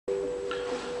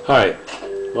Hi,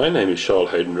 my name is Charles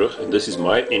Heidenrug and this is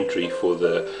my entry for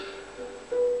the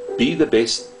Be the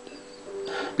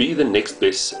Next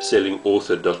Best-Selling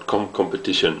Author.com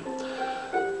competition,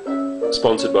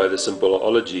 sponsored by the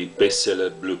Simpleology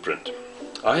Bestseller Blueprint.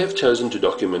 I have chosen to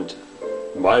document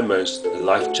my most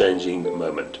life-changing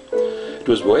moment. It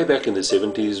was way back in the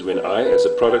 70s when I, as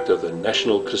a product of the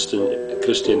National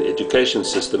Christian Education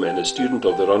System and a student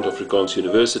of the Rand Afrikaans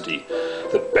University,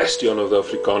 the bastion of the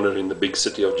Afrikaner in the big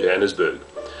city of Johannesburg,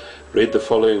 read the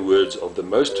following words of the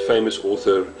most famous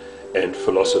author and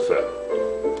philosopher,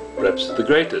 perhaps the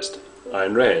greatest,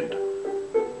 Ayn Rand.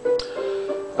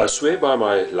 I swear by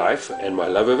my life and my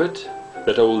love of it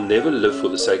that I will never live for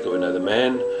the sake of another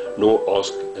man, nor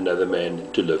ask another man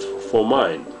to live for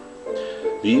mine.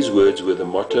 These words were the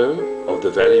motto of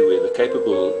the valley where the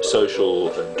capable social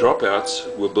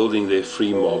dropouts were building their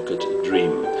free market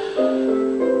dream.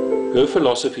 Her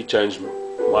philosophy changed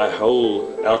my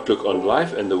whole outlook on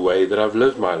life and the way that I've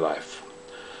lived my life.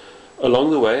 Along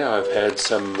the way I've had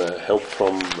some help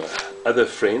from other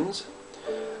friends.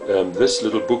 This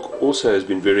little book also has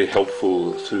been very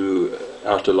helpful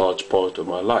throughout a large part of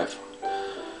my life.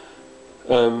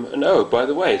 And oh, by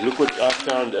the way, look what I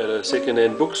found at a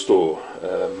second-hand bookstore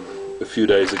a few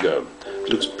days ago. It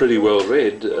looks pretty well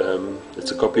read.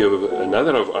 It's a copy of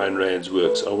another of Ayn Rand's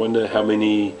works. I wonder how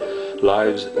many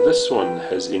lives this one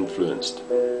has influenced.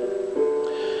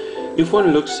 If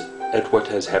one looks at what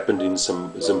has happened in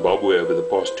Zimbabwe over the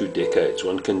past 2 decades,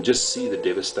 one can just see the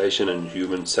devastation and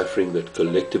human suffering that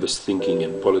collectivist thinking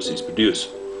and policies produce.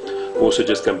 I've also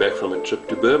just come back from a trip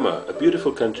to Burma, a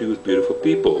beautiful country with beautiful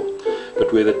people,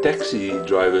 but where the taxi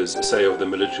drivers say of the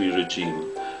military regime,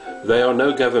 they are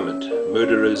no government,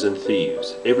 murderers and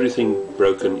thieves, everything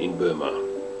broken in Burma.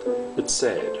 It's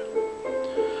sad.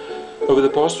 Over the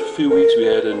past few weeks we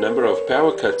had a number of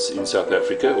power cuts in South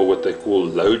Africa, or what they call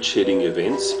load-shedding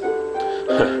events.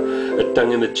 A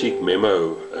tongue-in-the-cheek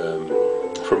memo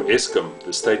from Eskom,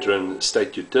 the state-run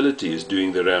state utility, is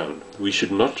doing the round. We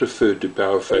should not refer to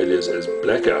power failures as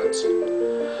blackouts,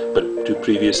 but to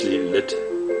previously lit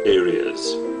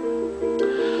areas.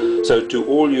 So to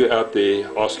all you out there,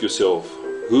 ask yourself,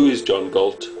 who is John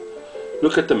Galt?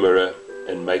 Look at the mirror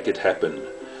and make it happen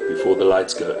before the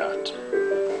lights go out.